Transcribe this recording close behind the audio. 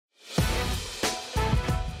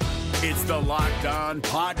It's the Locked On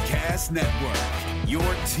Podcast Network, your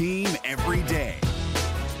team every day.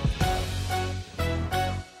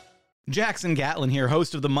 Jackson Gatlin here,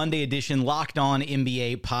 host of the Monday edition Locked On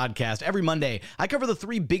NBA podcast. Every Monday, I cover the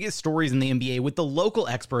three biggest stories in the NBA with the local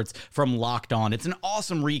experts from Locked On. It's an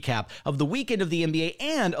awesome recap of the weekend of the NBA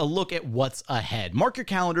and a look at what's ahead. Mark your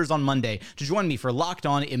calendars on Monday to join me for Locked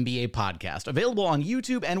On NBA podcast, available on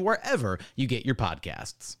YouTube and wherever you get your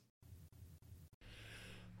podcasts.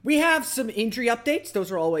 We have some injury updates. Those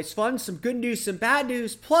are always fun. Some good news, some bad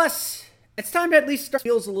news. Plus, it's time to at least start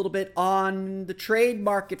feels a little bit on the trade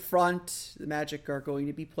market front. The Magic are going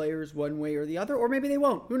to be players one way or the other, or maybe they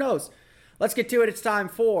won't. Who knows? Let's get to it. It's time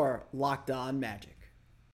for Locked On Magic.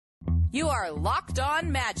 You are Locked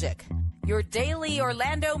On Magic, your daily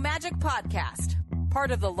Orlando Magic podcast. Part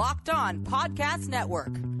of the Locked On Podcast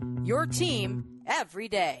Network, your team every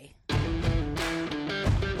day.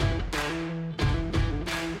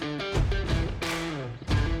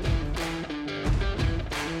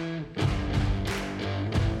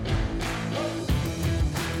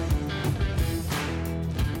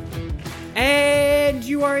 And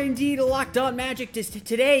you are indeed Locked On Magic.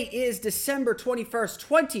 Today is December 21st,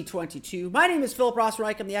 2022. My name is Philip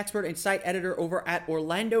Rossreich. I'm the expert and site editor over at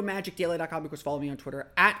OrlandoMagicDaily.com. Of course, follow me on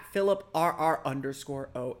Twitter at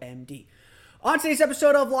PhilipRR_OMD. On today's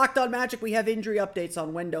episode of Locked On Magic, we have injury updates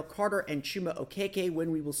on Wendell Carter and Chuma Okeke,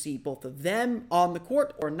 when we will see both of them on the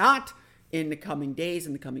court or not in the coming days,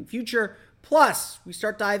 in the coming future. Plus, we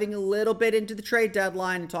start diving a little bit into the trade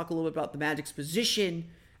deadline and talk a little bit about the Magic's position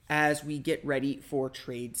as we get ready for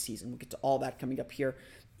trade season. We'll get to all that coming up here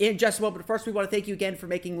in just a moment. But first, we want to thank you again for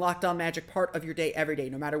making Locked On Magic part of your day every day,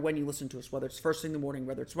 no matter when you listen to us, whether it's first thing in the morning,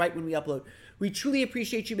 whether it's right when we upload. We truly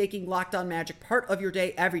appreciate you making Locked On Magic part of your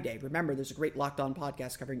day every day. Remember, there's a great Locked On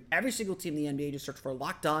podcast covering every single team in the NBA. Just search for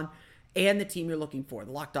Locked On and the team you're looking for.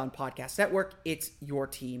 The Locked On Podcast Network, it's your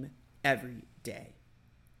team every day.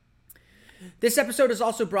 This episode is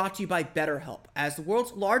also brought to you by BetterHelp. As the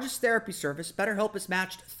world's largest therapy service, BetterHelp has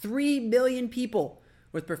matched 3 million people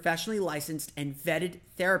with professionally licensed and vetted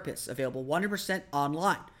therapists, available 100%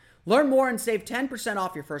 online. Learn more and save 10%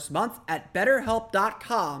 off your first month at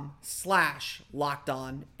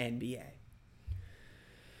BetterHelp.com/LockedOnNBA.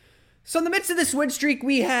 So in the midst of this win streak,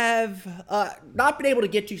 we have not been able to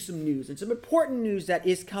get you some news, and some important news that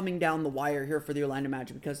is coming down the wire here for the Orlando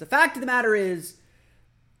Magic, because the fact of the matter is,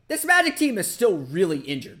 this Magic team is still really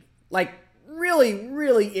injured. Like, really,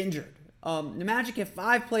 really injured. The Magic have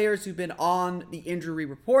 5 players who've been on the injury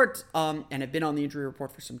report and have been on the injury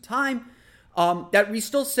report for some time. That we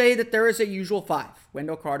still say that there is a usual 5.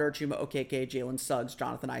 Wendell Carter, Chuma Okeke, Jalen Suggs,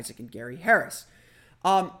 Jonathan Isaac, and Gary Harris.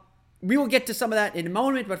 We will get to some of that in a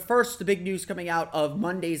moment, but first, the big news coming out of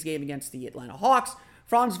Monday's game against the Atlanta Hawks.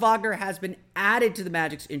 Franz Wagner has been added to the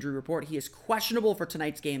Magic's injury report. He is questionable for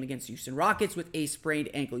tonight's game against Houston Rockets with a sprained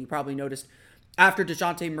ankle. You probably noticed after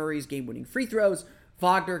DeJounte Murray's game-winning free throws,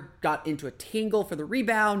 Wagner got into a tangle for the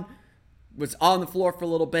rebound, was on the floor for a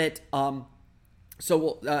little bit.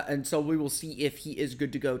 So we will see if he is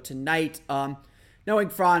good to go tonight. Knowing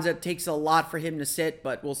Franz, it takes a lot for him to sit,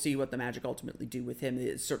 but we'll see what the Magic ultimately do with him. It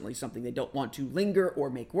is certainly something they don't want to linger or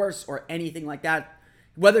make worse or anything like that.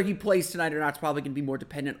 Whether he plays tonight or not is probably going to be more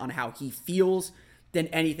dependent on how he feels than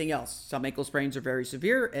anything else. Some ankle sprains are very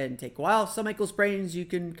severe and take a while. Some ankle sprains you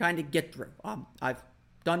can kind of get through. I've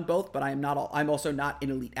done both, but I'm also not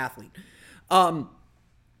an elite athlete.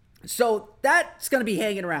 So that's going to be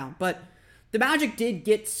hanging around. But the Magic did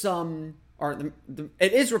get some,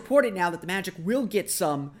 it is reported now that the Magic will get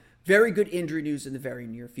some very good injury news in the very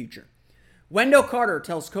near future. Wendell Carter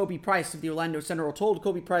tells Kobe Price of the Orlando Sentinel, told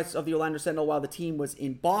Kobe Price of the Orlando Sentinel while the team was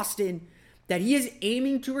in Boston, that he is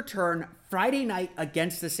aiming to return Friday night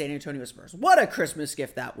against the San Antonio Spurs. What a Christmas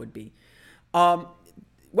gift that would be.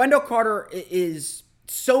 Wendell Carter is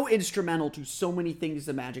so instrumental to so many things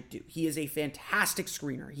the Magic do. He is a fantastic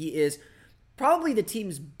screener. He is probably the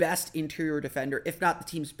team's best interior defender, if not the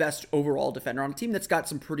team's best overall defender, on a team that's got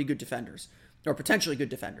some pretty good defenders, or potentially good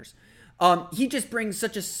defenders. He just brings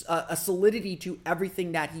such a solidity to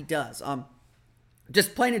everything that he does.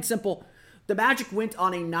 Just plain and simple, the Magic went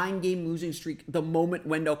on a 9-game losing streak the moment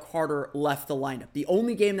Wendell Carter left the lineup. The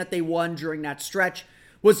only game that they won during that stretch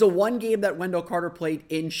was the one game that Wendell Carter played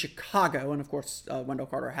in Chicago. And of course, Wendell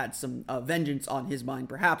Carter had some vengeance on his mind,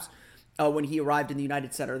 perhaps, when he arrived in the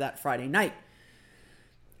United Center that Friday night.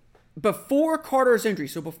 Before Carter's injury,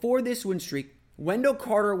 so before this win streak, Wendell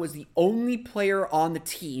Carter was the only player on the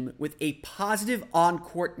team with a positive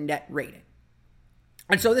on-court net rating.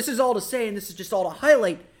 And so this is all to say, and this is just all to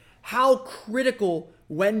highlight how critical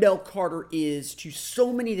Wendell Carter is to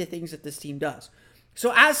so many of the things that this team does.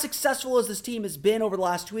 So as successful as this team has been over the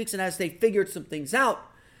last 2 weeks and as they figured some things out,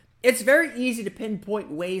 it's very easy to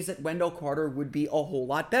pinpoint ways that Wendell Carter would be a whole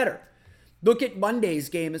lot better. Look at Monday's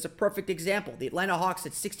game as a perfect example. The Atlanta Hawks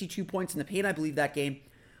had 62 points in the paint, I believe, that game.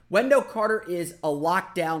 Wendell Carter is a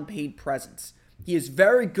lockdown paint presence. He is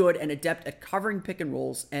very good and adept at covering pick and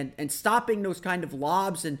rolls and stopping those kind of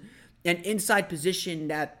lobs and inside position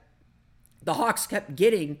that the Hawks kept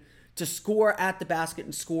getting to score at the basket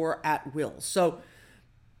and score at will. So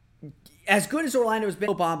as good as Orlando's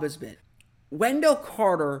been, Bamba's been, Wendell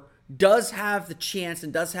Carter does have the chance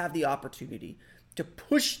and does have the opportunity to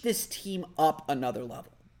push this team up another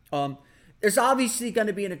level. There's obviously going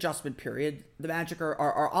to be an adjustment period. The Magic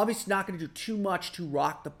are obviously not going to do too much to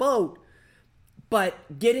rock the boat,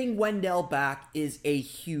 but getting Wendell back is a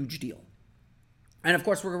huge deal. And of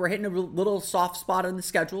course, we're hitting a little soft spot on the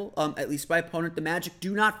schedule, at least by opponent. The Magic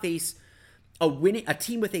do not face a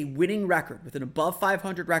team with a winning record, with an above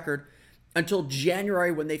 500 record, until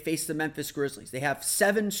January when they face the Memphis Grizzlies. They have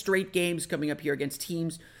 7 straight games coming up here against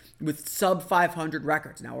teams with sub 500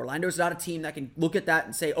 records. Now, Orlando's not a team that can look at that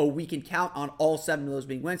and say, oh, we can count on all 7 of those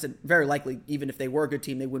being wins. And very likely, even if they were a good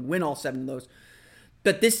team, they wouldn't win all 7 of those.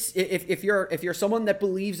 But this, if you're someone that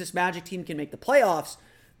believes this Magic team can make the playoffs,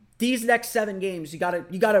 these next 7 games, you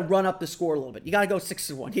gotta run up the score a little bit. You gotta go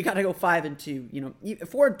 6-1. You gotta go 5-2.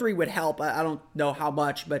 4-3 would help. I don't know how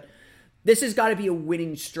much, but this has got to be a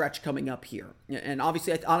winning stretch coming up here. And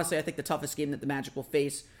obviously, honestly, I think the toughest game that the Magic will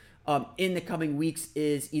face in the coming weeks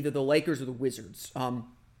is either the Lakers or the Wizards.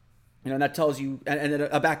 That tells you, and then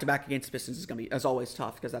a back-to-back against the Pistons is going to be, as always,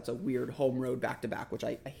 tough because that's a weird home road back-to-back, which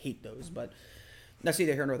I hate those, but that's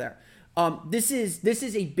neither here nor there. This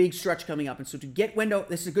is a big stretch coming up, and so to get Wendell,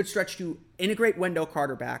 this is a good stretch to integrate Wendell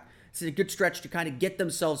Carter back. This is a good stretch to kind of get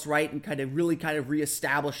themselves right and kind of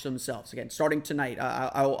reestablish themselves. Again, starting tonight,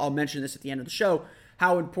 I'll mention this at the end of the show,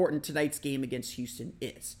 how important tonight's game against Houston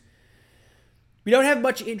is. We don't have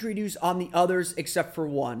much injury news on the others except for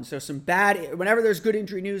one. So whenever there's good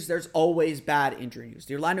injury news, there's always bad injury news.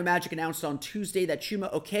 The Orlando Magic announced on Tuesday that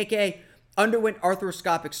Chuma Okeke underwent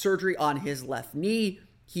arthroscopic surgery on his left knee.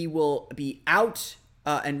 He will be out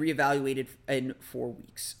and reevaluated in 4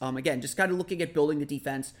 weeks. Again, just kind of looking at building the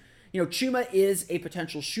defense. Chuma is a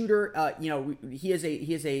potential shooter. He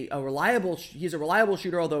is a reliable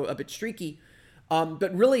shooter, although a bit streaky.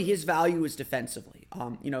 But really, his value is defensively.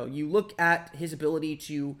 You look at his ability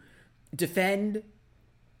to defend,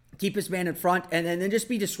 keep his man in front, and then just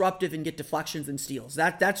be disruptive and get deflections and steals.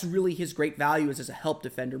 That's really his great value as a help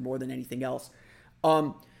defender more than anything else.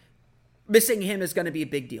 Missing him is going to be a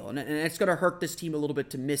big deal, and it's going to hurt this team a little bit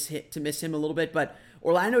to miss him a little bit. But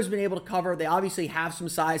Orlando's been able to cover. They obviously have some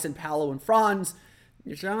size in Paolo and Franz.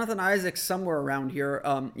 Jonathan Isaac somewhere around here.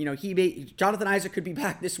 Jonathan Isaac could be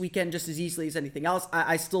back this weekend just as easily as anything else.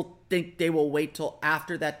 I still think they will wait till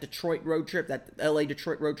after that Detroit road trip, that LA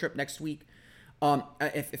Detroit road trip next week.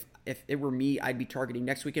 If it were me, I'd be targeting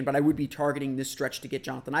next weekend, but I would be targeting this stretch to get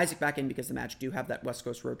Jonathan Isaac back in because the Magic do have that West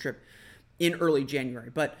Coast road trip in early January.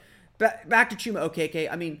 But back to Chuma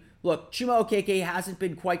Okeke. I mean, look, Chuma Okeke hasn't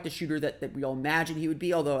been quite the shooter that we all imagined he would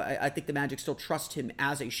be, although I think the Magic still trust him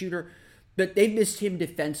as a shooter. But they've missed him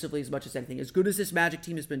defensively as much as anything. As good as this Magic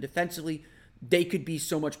team has been defensively, they could be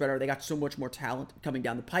so much better. They got so much more talent coming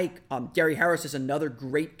down the pike. Gary Harris is another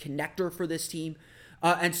great connector for this team.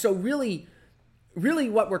 And so really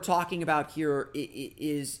what we're talking about here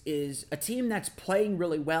is a team that's playing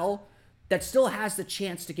really well that still has the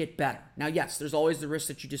chance to get better. Now, yes, there's always the risk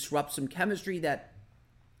that you disrupt some chemistry, that,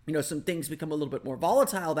 some things become a little bit more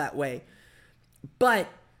volatile that way. But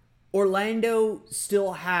Orlando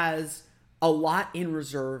still has a lot in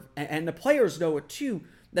reserve, and the players know it too,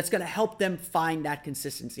 that's going to help them find that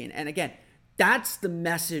consistency. And again, that's the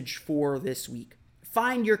message for this week.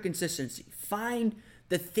 Find your consistency. Find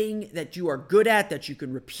the thing that you are good at, that you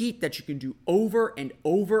can repeat, that you can do over and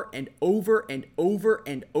over and over and over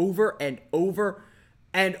and over and over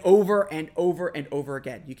and over and over and over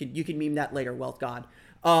again. You can meme that later, Wealth God.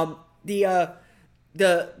 The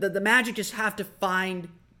Magic just have to find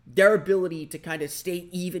their ability to kind of stay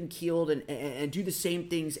even-keeled and do the same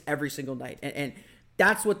things every single night. And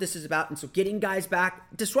that's what this is about. And so getting guys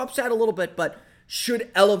back disrupts that a little bit, but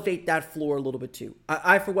should elevate that floor a little bit too.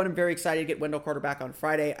 I for one, am very excited to get Wendell Carter back on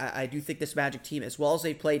Friday. I do think this Magic team, as well as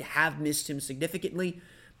they played, have missed him significantly.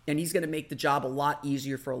 And he's going to make the job a lot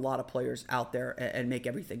easier for a lot of players out there and make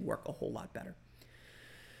everything work a whole lot better.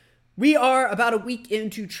 We are about a week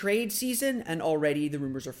into trade season, and already the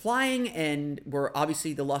rumors are flying, and we're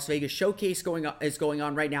obviously the Las Vegas Showcase is going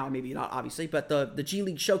on right now. Maybe not obviously, but the G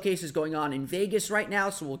League Showcase is going on in Vegas right now,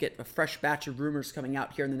 so we'll get a fresh batch of rumors coming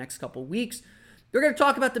out here in the next couple weeks. We're going to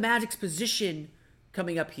talk about the Magic's position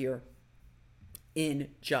coming up here in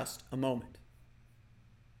just a moment.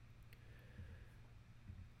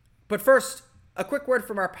 But first, a quick word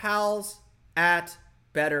from our pals at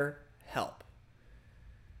BetterHelp.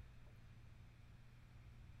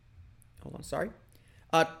 Hold on, sorry.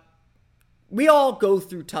 We all go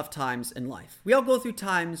through tough times in life. We all go through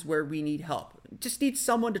times where we need help. Just need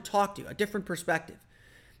someone to talk to, a different perspective.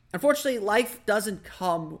 Unfortunately, life doesn't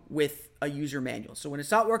come with a user manual. So when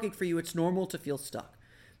it's not working for you, it's normal to feel stuck.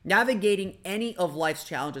 Navigating any of life's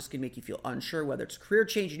challenges can make you feel unsure, whether it's career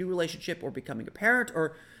change, a new relationship, or becoming a parent,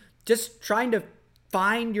 or just trying to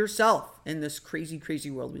find yourself in this crazy,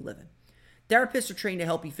 crazy world we live in. Therapists are trained to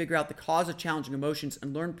help you figure out the cause of challenging emotions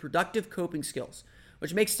and learn productive coping skills,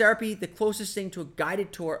 which makes therapy the closest thing to a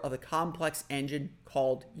guided tour of the complex engine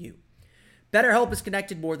called you. BetterHelp has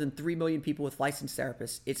connected more than 3 million people with licensed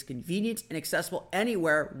therapists. It's convenient and accessible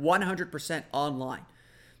anywhere, 100% online.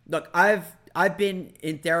 Look, I've been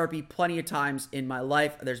in therapy plenty of times in my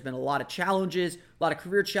life. There's been a lot of challenges, a lot of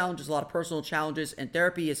career challenges, a lot of personal challenges, and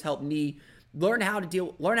therapy has helped me learn how to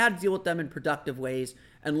deal with them in productive ways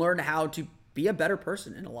and learn how to be a better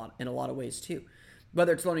person in a lot of ways too.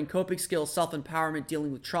 Whether it's learning coping skills, self-empowerment,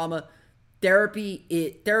 dealing with trauma,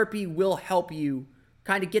 therapy will help you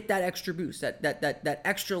kind of get that extra boost, that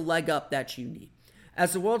extra leg up that you need.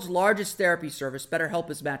 As the world's largest therapy service, BetterHelp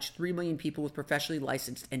has matched 3 million people with professionally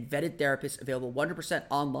licensed and vetted therapists, available 100%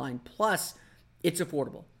 online, plus it's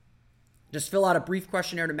affordable. Just fill out a brief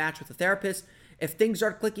questionnaire to match with a therapist. If things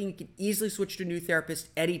aren't clicking, you can easily switch to a new therapist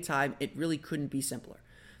anytime. It really couldn't be simpler.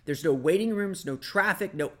 There's no waiting rooms, no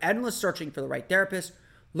traffic, no endless searching for the right therapist.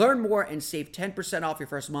 Learn more and save 10% off your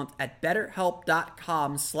first month at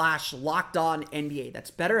betterhelp.com/LockedOnNBA. That's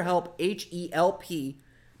BetterHelp,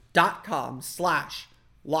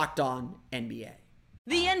 HELP.com/LockedOnNBA.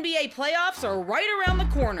 The NBA playoffs are right around the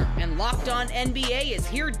corner, and Locked On NBA is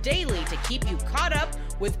here daily to keep you caught up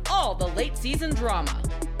with all the late season drama.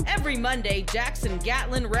 Every Monday, Jackson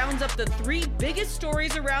Gatlin rounds up the 3 biggest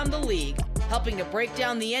stories around the league, helping to break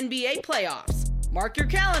down the NBA playoffs. Mark your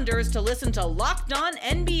calendars to listen to Locked On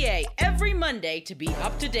NBA every Monday to be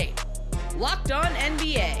up to date. Locked On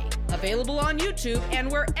NBA, available on YouTube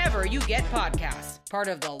and wherever you get podcasts. Part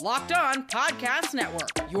of the Locked On Podcast Network,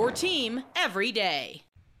 your team every day.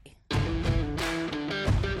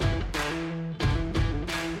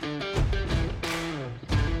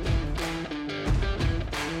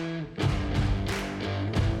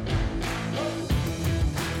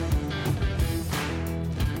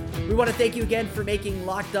 We want to thank you again for making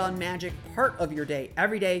Locked On Magic part of your day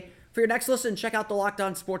every day. For your next listen, check out the Locked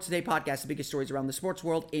On Sports Today podcast, the biggest stories around the sports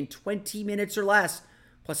world in 20 minutes or less,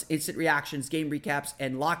 plus instant reactions, game recaps,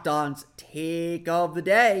 and Locked On's take of the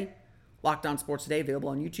day. Locked On Sports Today, available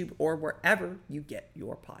on YouTube or wherever you get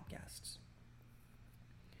your podcasts.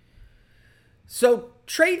 So,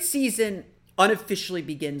 trade season unofficially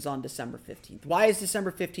begins on December 15th. Why is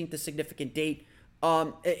December 15th a significant date?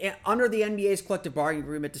 Under the NBA's collective bargaining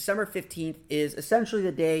agreement, December 15th is essentially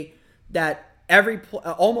the day that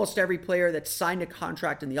almost every player that's signed a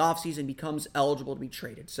contract in the offseason becomes eligible to be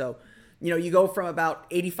traded. So, you go from about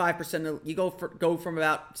 85%, go from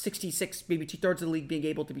about 66, maybe 2/3 of the league being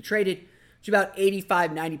able to be traded to about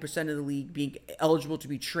 85, 90% of the league being eligible to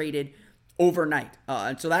be traded overnight.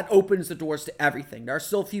 And so that opens the doors to everything. There are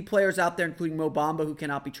still a few players out there, including Mo Bamba, who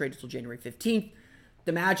cannot be traded until January 15th.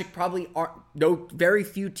 The Magic very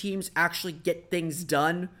few teams actually get things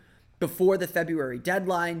done before the February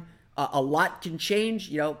deadline. A lot can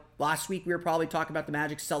change. Last week we were probably talking about the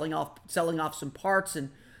Magic selling off some parts and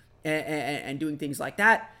doing things like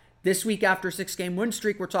that. This week, after a 6-game win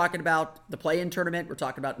streak, we're talking about the play-in tournament. We're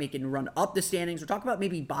talking about making a run up the standings. We're talking about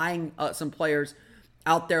maybe buying some players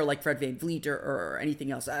out there like Fred VanVleet or anything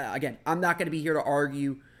else. Again, I'm not going to be here to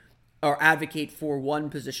argue or advocate for one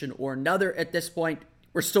position or another at this point.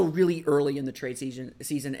 We're still really early in the trade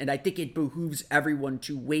season, and I think it behooves everyone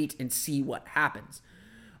to wait and see what happens.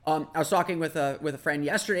 I was talking with a friend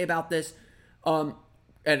yesterday about this, and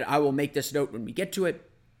I will make this note when we get to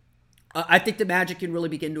it. I think the Magic can really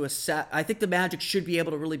begin to assess. I think the Magic should be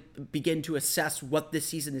able to really begin to assess what this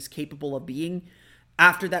season is capable of being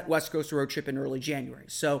after that West Coast road trip in early January.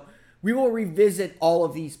 So we will revisit all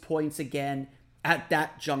of these points again at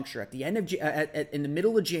that juncture, at the end of in the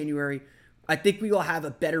middle of January. I think we will have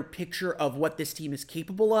a better picture of what this team is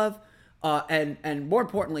capable of, and more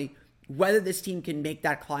importantly, whether this team can make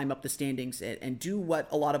that climb up the standings and do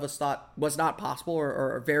what a lot of us thought was not possible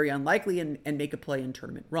or very unlikely and make a play-in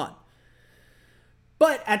tournament run.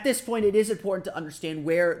 But at this point, it is important to understand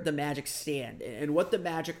where the Magic stand and what the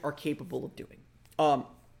Magic are capable of doing.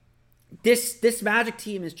 this Magic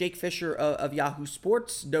team, as Jake Fisher of Yahoo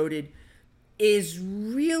Sports noted, is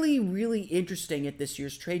really, really interesting at this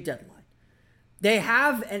year's trade deadline. They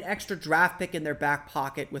have an extra draft pick in their back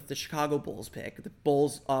pocket with the Chicago Bulls pick. The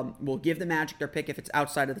Bulls will give the Magic their pick if it's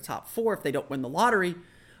outside of the top 4 if they don't win the lottery.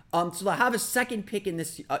 So they'll have a second pick in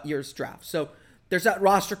this year's draft. So there's that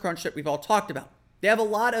roster crunch that we've all talked about. They have a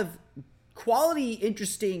lot of quality,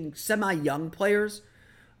 interesting, semi-young players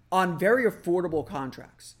on very affordable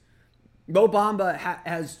contracts. Mo Bamba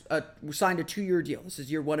has signed a 2-year deal. This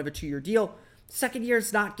is year 1 of a 2-year deal. Second year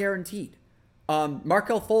is not guaranteed.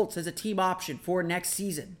 Markelle Fultz has a team option for next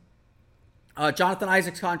season. Jonathan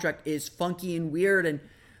Isaac's contract is funky and weird and,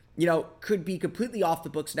 could be completely off the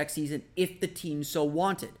books next season if the team so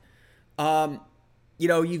wanted.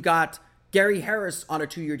 You've got Gary Harris on a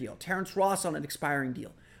 2-year deal. Terrence Ross on an expiring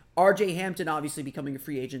deal. RJ Hampton obviously becoming a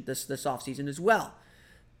free agent this offseason as well.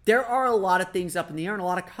 There are a lot of things up in the air and a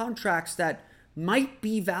lot of contracts that might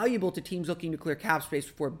be valuable to teams looking to clear cap space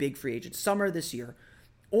before a big free agent summer this year,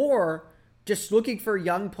 or just looking for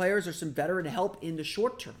young players or some veteran help in the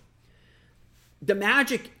short term. The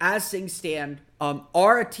Magic, as things stand,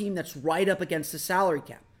 are a team that's right up against the salary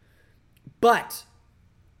cap. But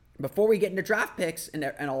before we get into draft picks and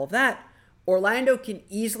all of that, Orlando can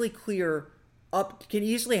easily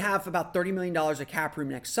have about $30 million of cap room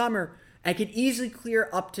next summer, and can easily clear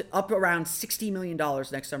up around $60 million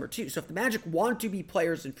next summer too. So if the Magic want to be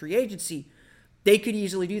players in free agency, they could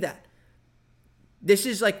easily do that. This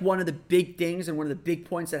is like one of the big things and one of the big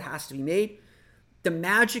points that has to be made. The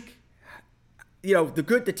Magic,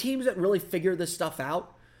 the teams that really figure this stuff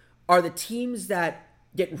out are the teams that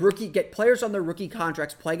get players on their rookie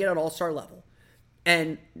contracts playing at an all-star level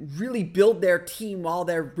and really build their team while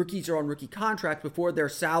their rookies are on rookie contracts before their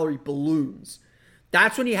salary balloons.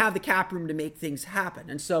 That's when you have the cap room to make things happen.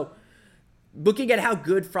 And so looking at how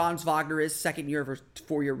good Franz Wagner is, second year of a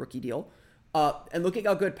 4-year rookie deal, and looking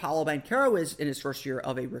how good Paolo Banchero is in his first year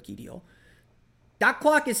of a rookie deal, that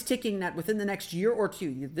clock is ticking that within the next year or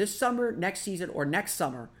two, this summer, next season, or next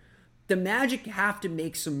summer, the Magic have to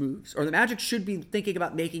make some moves, or the Magic should be thinking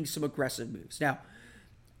about making some aggressive moves. Now,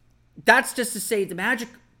 that's just to say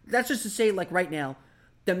right now,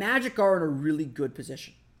 the Magic are in a really good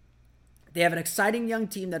position. They have an exciting young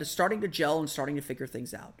team that is starting to gel and starting to figure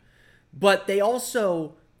things out. But they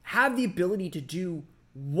also have the ability to do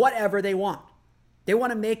whatever they want. They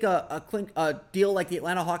want to make a deal like the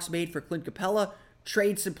Atlanta Hawks made for Clint Capella,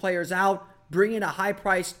 trade some players out, bring in a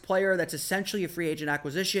high-priced player that's essentially a free agent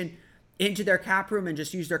acquisition into their cap room and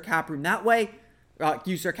just use their cap room that way,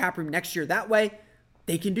 use their cap room next year that way.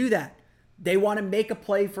 They can do that. They want to make a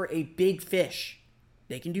play for a big fish.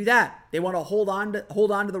 They can do that. They want to hold on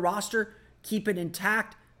to the roster, keep it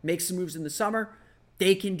intact, make some moves in the summer.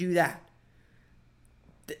 They can do that.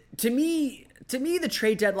 To me, the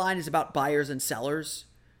trade deadline is about buyers and sellers.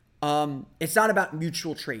 It's not about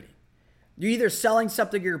mutual trading. You're either selling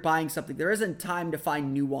something or you're buying something. There isn't time to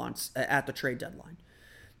find nuance at the trade deadline.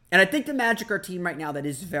 And I think the Magic are a team right now that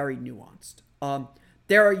is very nuanced.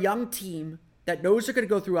 They're a young team that knows they're going to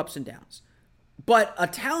go through ups and downs, but a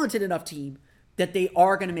talented enough team that they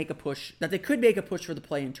are going to make a push, that they could make a push for the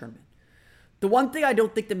play-in tournament. The one thing I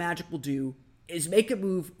don't think the Magic will do is make a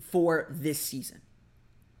move for this season.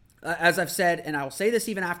 As I've said, and I will say this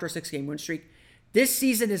even after a 6-game win streak, this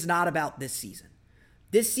season is not about this season.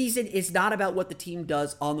 This season is not about what the team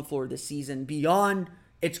does on the floor this season beyond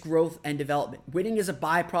its growth and development. Winning is a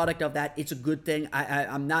byproduct of that. It's a good thing.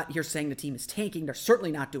 I'm not here saying the team is tanking. They're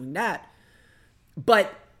certainly not doing that.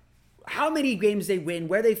 But how many games they win,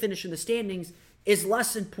 where they finish in the standings, is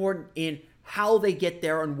less important in how they get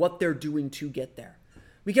there and what they're doing to get there.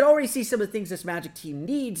 We can already see some of the things this Magic team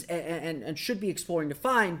needs and should be exploring to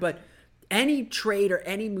find, but any trade or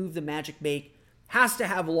any move the Magic make has to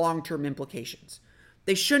have long-term implications.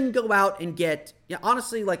 They shouldn't go out and get,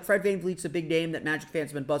 honestly, like Fred VanVleet's a big name that Magic fans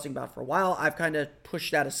have been buzzing about for a while. I've kind of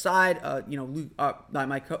pushed that aside.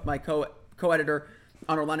 My co-editor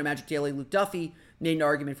on Orlando Magic Daily, Luke Duffy, made an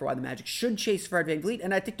argument for why the Magic should chase Fred VanVleet,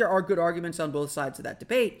 and I think there are good arguments on both sides of that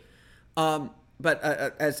debate. But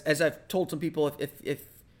as I've told some people, if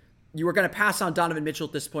you were going to pass on Donovan Mitchell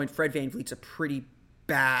at this point, Fred VanVleet's a pretty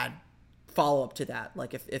bad follow-up to that.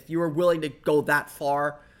 Like if you were willing to go that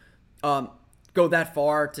far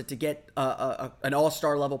to get an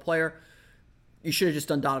all-star level player, you should have just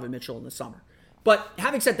done Donovan Mitchell in the summer. But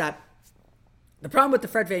having said that, the problem with the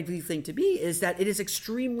Fred VanVleet thing to me is that it is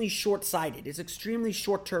extremely short-sighted. It's extremely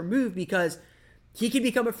short-term move because he can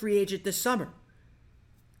become a free agent this summer.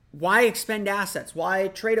 Why expend assets? Why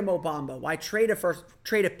trade a Mo Bamba? Why trade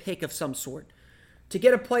a pick of some sort? to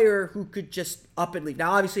get a player who could just up and leave.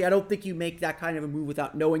 Now, obviously, I don't think you make that kind of a move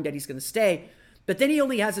without knowing that he's going to stay, but then he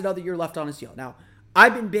only has another year left on his deal. Now,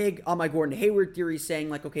 I've been big on my Gordon Hayward theory, saying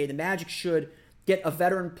like, okay, the Magic should get a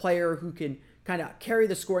veteran player who can kind of carry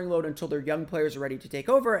the scoring load until their young players are ready to take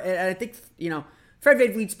over. And I think, Fred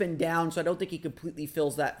VanVleet's been down, so I don't think he completely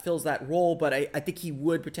fills that role, but I think he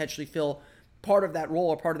would potentially fill part of that role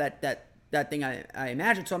or part of that thing I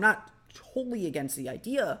imagine. So I'm not totally against the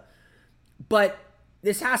idea, but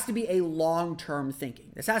this has to be a long-term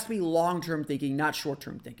thinking. This has to be long-term thinking, not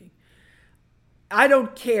short-term thinking. I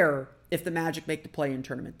don't care if the Magic make the play-in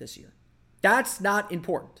tournament this year. That's not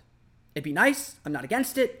important. It'd be nice. I'm not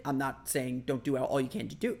against it. I'm not saying don't do all you can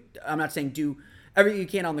to do. I'm not saying do everything you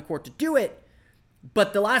can on the court to do it.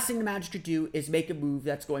 But the last thing the Magic could do is make a move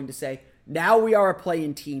that's going to say, now we are a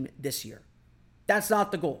play-in team this year. That's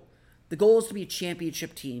not the goal. The goal is to be a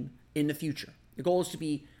championship team in the future. The goal is to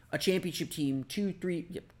be a championship team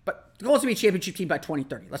 2-3, but the goal is to be a championship team by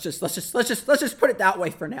 2030. Let's just put it that way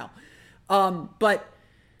for now. But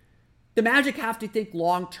the Magic have to think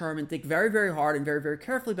long-term and think very, very hard and very, very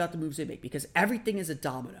carefully about the moves they make, because everything is a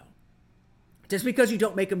domino. Just because you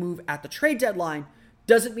don't make a move at the trade deadline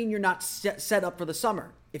doesn't mean you're not set up for the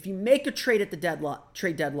summer. If you make a trade at the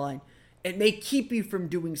trade deadline, it may keep you from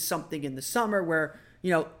doing something in the summer where,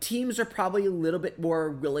 teams are probably a little bit more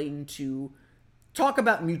willing to talk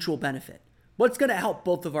about mutual benefit. What's going to help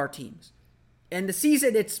both of our teams? In the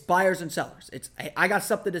season, it's buyers and sellers. It's, hey, I got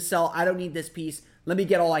something to sell. I don't need this piece. Let me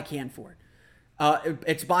get all I can for it.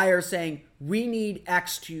 It's buyers saying, we need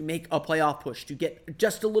X to make a playoff push, to get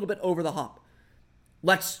just a little bit over the hump.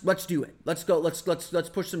 Let's do it. Let's go. Let's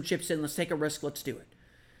push some chips in. Let's take a risk. Let's do it.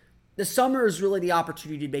 The summer is really the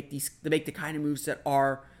opportunity to make the kind of moves that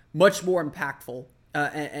are much more impactful,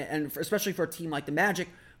 and especially for a team like the Magic,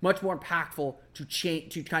 much more impactful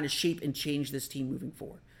to kind of shape and change this team moving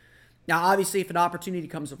forward. Now, obviously, if an opportunity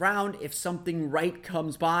comes around, if something right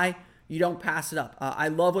comes by, you don't pass it up. I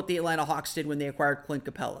love what the Atlanta Hawks did when they acquired Clint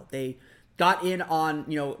Capella. They got in on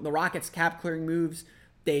the Rockets' cap clearing moves.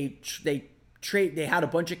 They had a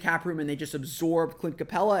bunch of cap room and they just absorbed Clint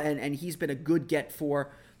Capella, and he's been a good get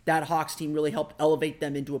for that Hawks team. Really helped elevate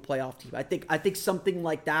them into a playoff team. I think something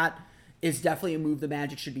like that is definitely a move the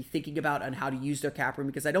Magic should be thinking about on how to use their cap room,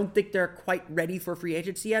 because I don't think they're quite ready for free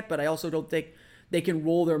agency yet, but I also don't think they can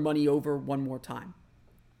roll their money over one more time.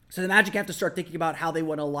 So the Magic have to start thinking about how they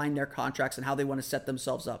want to align their contracts and how they want to set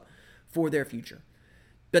themselves up for their future.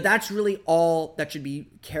 But that's really all that should be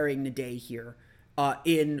carrying the day here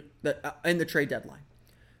in the trade deadline.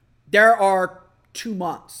 There are 2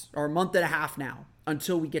 months or a month and a half now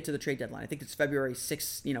until we get to the trade deadline. I think it's February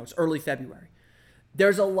 6th. It's early February.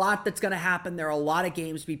 There's a lot that's going to happen. There are a lot of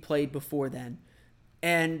games to be played before then,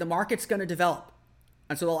 and the market's going to develop.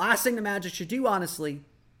 And so the last thing the Magic should do, honestly,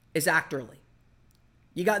 is act early.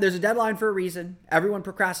 There's a deadline for a reason. Everyone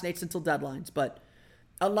procrastinates until deadlines, but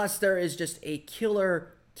unless there is just a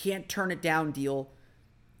killer, can't turn it down deal,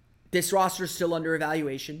 this roster is still under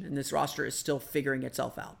evaluation, and this roster is still figuring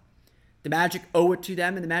itself out. The Magic owe it to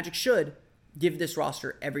them, and the Magic should give this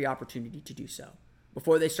roster every opportunity to do so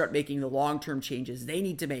before they start making the long-term changes they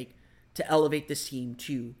need to make to elevate this team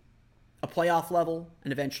to a playoff level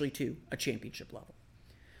and eventually to a championship level.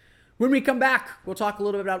 When we come back, we'll talk a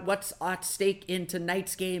little bit about what's at stake in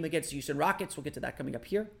tonight's game against the Houston Rockets. We'll get to that coming up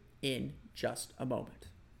here in just a moment.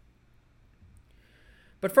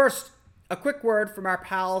 But first, a quick word from our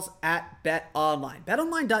pals at BetOnline.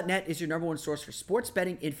 BetOnline.net is your number one source for sports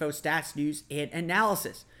betting info, stats, news, and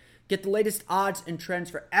analysis. Get the latest odds and trends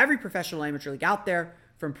for every professional amateur league out there,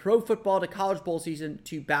 from pro football to college bowl season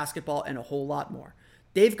to basketball and a whole lot more.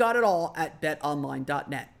 They've got it all at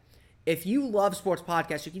BetOnline.net. If you love sports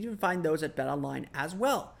podcasts, you can even find those at BetOnline as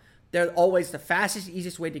well. They're always the fastest,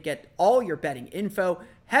 easiest way to get all your betting info.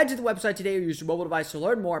 Head to the website today or use your mobile device to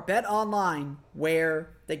learn more. BetOnline,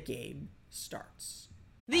 where the game starts.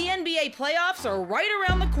 The NBA playoffs are right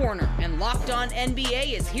around the corner, and Locked On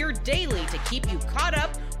NBA is here daily to keep you caught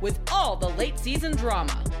up with all the late season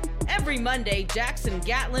drama. Every Monday, Jackson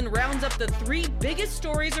Gatlin rounds up the 3 biggest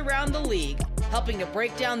stories around the league, helping to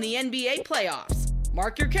break down the NBA playoffs.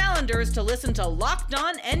 Mark your calendars to listen to Locked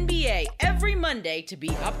On NBA every Monday to be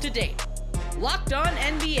up to date. Locked On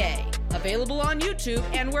NBA, available on YouTube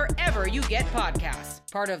and wherever you get podcasts.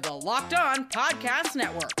 Part of the Locked On Podcast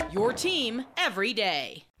Network, your team every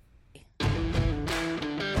day.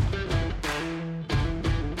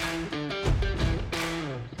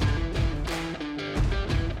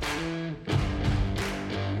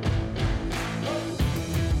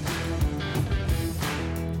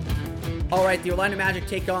 All right, the Orlando Magic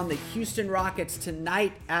take on the Houston Rockets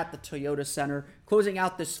tonight at the Toyota Center. closing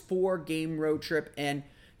out this 4-game road trip. And,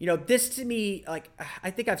 this to me,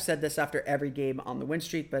 I think I've said this after every game on the win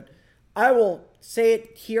streak, but I will say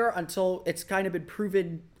it here until it's kind of been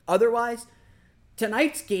proven otherwise.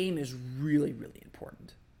 Tonight's game is really, really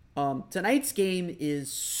important. Tonight's game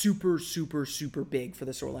is super, super, super big for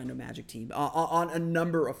this Orlando Magic team on a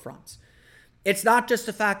number of fronts. It's not just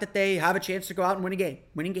the fact that they have a chance to go out and win a game.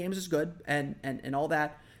 Winning games is good and all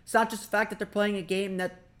that. It's not just the fact that they're playing a game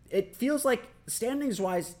that it feels like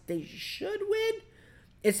standings-wise they should win.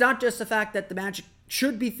 It's not just the fact that the Magic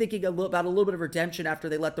should be thinking about a little bit of redemption after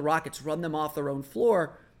they let the Rockets run them off their own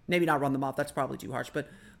floor. Maybe not run them off, that's probably too harsh, but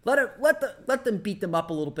let them beat them up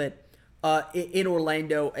a little bit in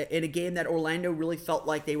Orlando, in a game that Orlando really felt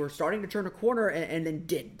like they were starting to turn a corner and then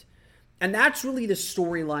didn't. And that's really the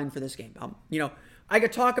storyline for this game. I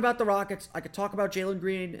could talk about the Rockets, I could talk about Jalen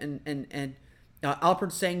Green and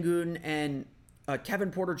Alperen Sengun and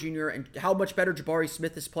Kevin Porter Jr. and how much better Jabari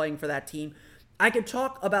Smith is playing for that team. I could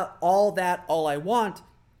talk about all that all I want,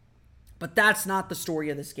 but that's not the story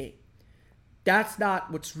of this game. That's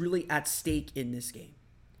not what's really at stake in this game.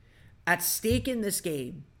 At stake in this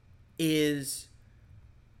game is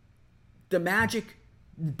the Magic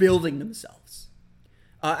building themselves.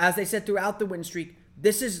 As they said throughout the win streak,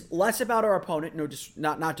 this is less about our opponent,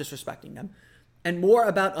 not disrespecting them, and more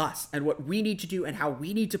about us and what we need to do and how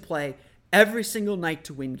we need to play every single night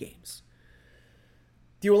to win games.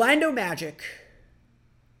 The Orlando Magic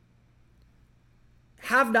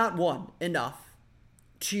have not won enough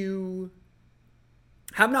to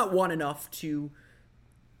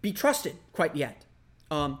be trusted quite yet.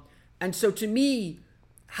 And so to me,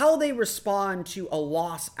 how they respond to a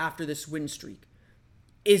loss after this win streak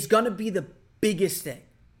is going to be the biggest thing.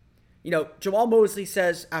 Jamal Mosley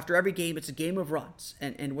says after every game, it's a game of runs.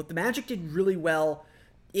 And what the Magic did really well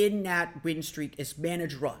in that win streak is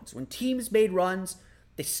manage runs. When teams made runs,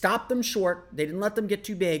 they stopped them short. They didn't let them get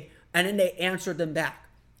too big. And then they answered them back.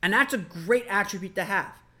 And that's a great attribute to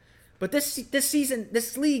have. But this season,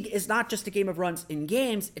 this league is not just a game of runs in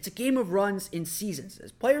games. It's a game of runs in seasons.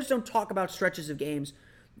 As players don't talk about stretches of games,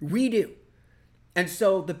 we do. And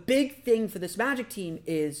so the big thing for this Magic team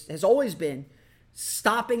has always been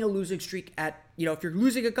stopping a losing streak at, if you're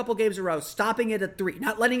losing a couple games in a row, stopping it at 3,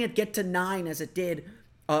 not letting it get to 9 as it did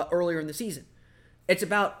earlier in the season. It's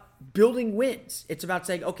about building wins. It's about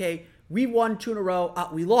saying, okay, we won 2 in a row,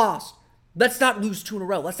 we lost. Let's not lose 2 in a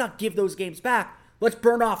row. Let's not give those games back. Let's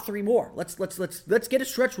burn off 3 more. Let's get a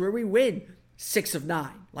stretch where we win 6 of 9.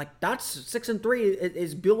 Like that's 6 and 3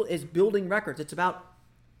 is building records. It's about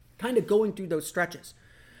kind of going through those stretches.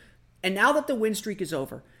 And now that the win streak is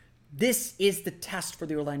over, this is the test for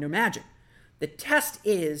the Orlando Magic. The test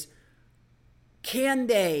is, can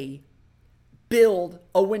they build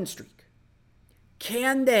a win streak?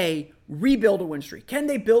 Can they rebuild a win streak? Can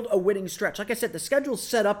they build a winning stretch? Like I said, the schedule's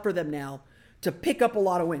set up for them now to pick up a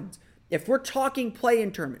lot of wins. If we're talking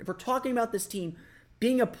play-in tournament, if we're talking about this team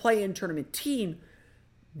being a play-in tournament team,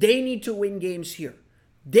 they need to win games here.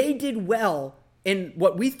 They did well in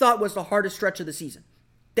what we thought was the hardest stretch of the season.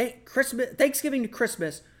 Thanksgiving to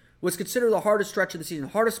Christmas was considered the hardest stretch of the season,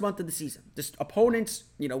 the hardest month of the season. Just opponents,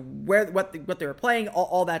 what they were playing,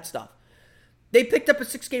 all that stuff. They picked up a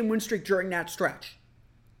 6-game win streak during that stretch.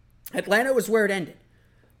 Atlanta was where it ended.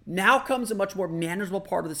 Now comes a much more manageable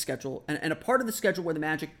part of the schedule, and a part of the schedule where the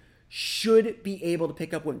Magic should be able to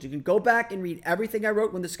pick up wins. You can go back and read everything I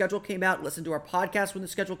wrote when the schedule came out, listen to our podcast when the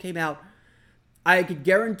schedule came out. I could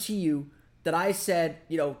guarantee you that I said,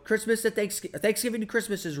 Christmas to Thanksgiving to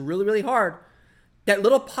Christmas is really, really hard. That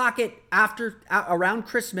little pocket around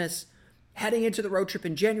Christmas, heading into the road trip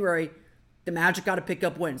in January, the Magic got to pick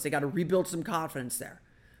up wins. They got to rebuild some confidence there.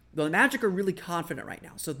 The Magic are really confident right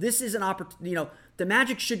now. So this is an opportunity. The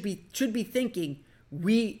Magic should be thinking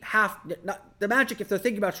the Magic, if they're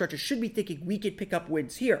thinking about stretches, should be thinking we could pick up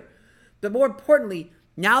wins here. But more importantly,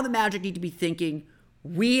 now the Magic need to be thinking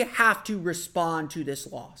we have to respond to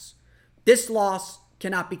this loss. This loss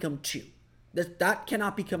cannot become 2. That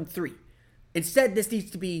cannot become 3. Instead, this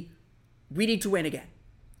needs to be, we need to win again.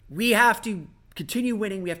 We have to continue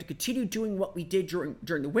winning. We have to continue doing what we did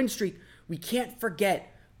during the win streak. We can't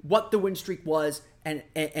forget what the win streak was and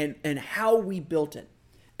how we built it.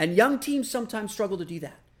 And young teams sometimes struggle to do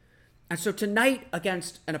that. And so tonight,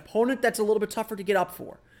 against an opponent that's a little bit tougher to get up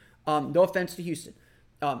for, no offense to Houston,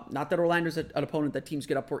 not that Orlando's an opponent that teams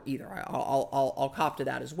get up for either. I'll cop to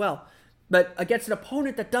that as well. But against an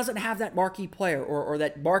opponent that doesn't have that marquee player or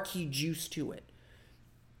that marquee juice to it,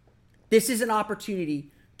 this is an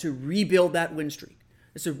opportunity to rebuild that win streak.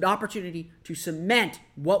 It's an opportunity to cement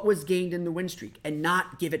what was gained in the win streak and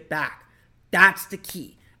not give it back. That's the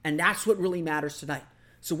key. And that's what really matters tonight.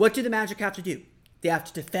 So what do the Magic have to do? They have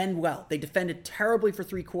to defend well. They defended terribly for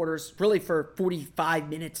 3 quarters, really for 45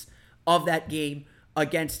 minutes of that game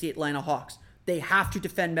against the Atlanta Hawks. They have to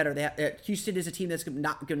defend better. Houston is a team that's going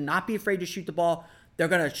to not be afraid to shoot the ball. They're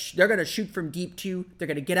going to shoot from deep too. They're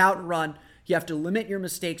going to get out and run. You have to limit your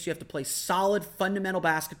mistakes. You have to play solid, fundamental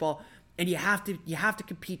basketball, and you have to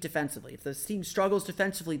compete defensively. If the team struggles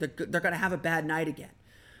defensively, they're going to have a bad night again.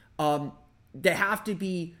 They have to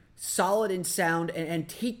be solid and sound and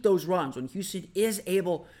take those runs when Houston is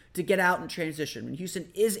able to get out and transition. When Houston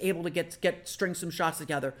is able to string some shots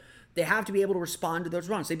together, they have to be able to respond to those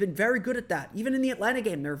runs. They've been very good at that. Even in the Atlanta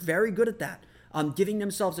game, they're very good at that, giving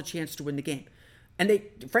themselves a chance to win the game. And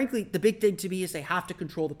frankly, the big thing to me is they have to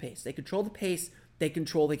control the pace. They control the pace, they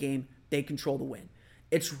control the game, they control the win.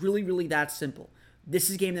 It's really, really that simple. This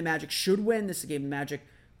is a game the Magic should win. This is a game the Magic,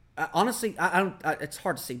 honestly, it's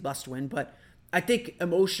hard to say must win, but I think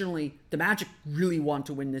emotionally, the Magic really want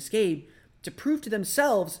to win this game to prove to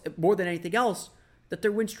themselves, more than anything else, that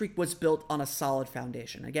their win streak was built on a solid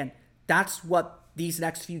foundation. Again, that's what these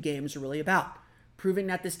next few games are really about, proving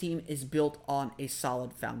that this team is built on a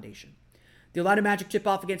solid foundation. The Orlando Magic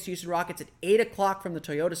tip-off against Houston Rockets at 8 o'clock from the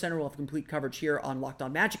Toyota Center. We'll have complete coverage here on Locked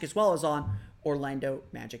On Magic as well as on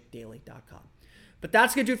OrlandoMagicDaily.com. But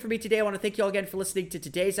that's going to do it for me today. I want to thank you all again for listening to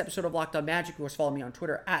today's episode of Locked On Magic. Of course, follow me on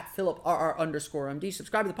Twitter at PhilipRR_MD.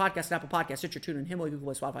 Subscribe to the podcast on Apple Podcasts, Stitcher, TuneIn, Himalaya,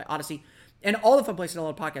 Google Play, Spotify, Odyssey, and all the fun places to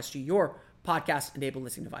download podcasts to your podcast-enabled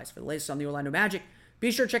listening device. For the latest on the Orlando Magic,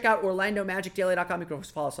 be sure to check out OrlandoMagicDaily.com. You can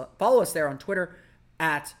follow us there on Twitter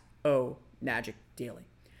at OMagicDaily.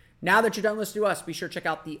 Now that you're done listening to us, be sure to check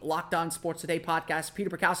out the Locked On Sports Today podcast.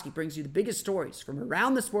 Peter Bukowski brings you the biggest stories from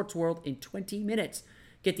around the sports world in 20 minutes.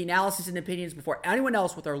 Get the analysis and opinions before anyone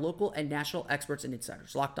else with our local and national experts and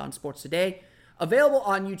insiders. Locked On Sports Today, available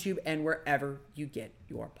on YouTube and wherever you get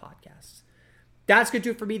your podcasts. That's going to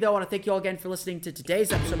do it for me, though. I want to thank you all again for listening to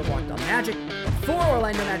today's episode of Locked On Magic. For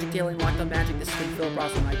Orlando Magic Daily and Locked On Magic, this has been Philip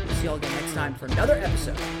Ross, and we'll see you all again next time for another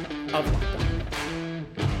episode of Locked On Magic.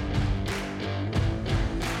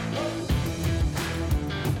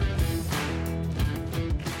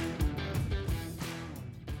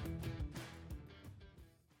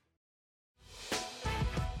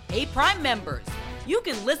 Hey, Prime members, you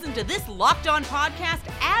can listen to this Locked On podcast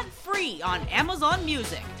ad-free on Amazon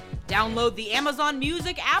Music. Download the Amazon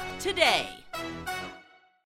Music app today.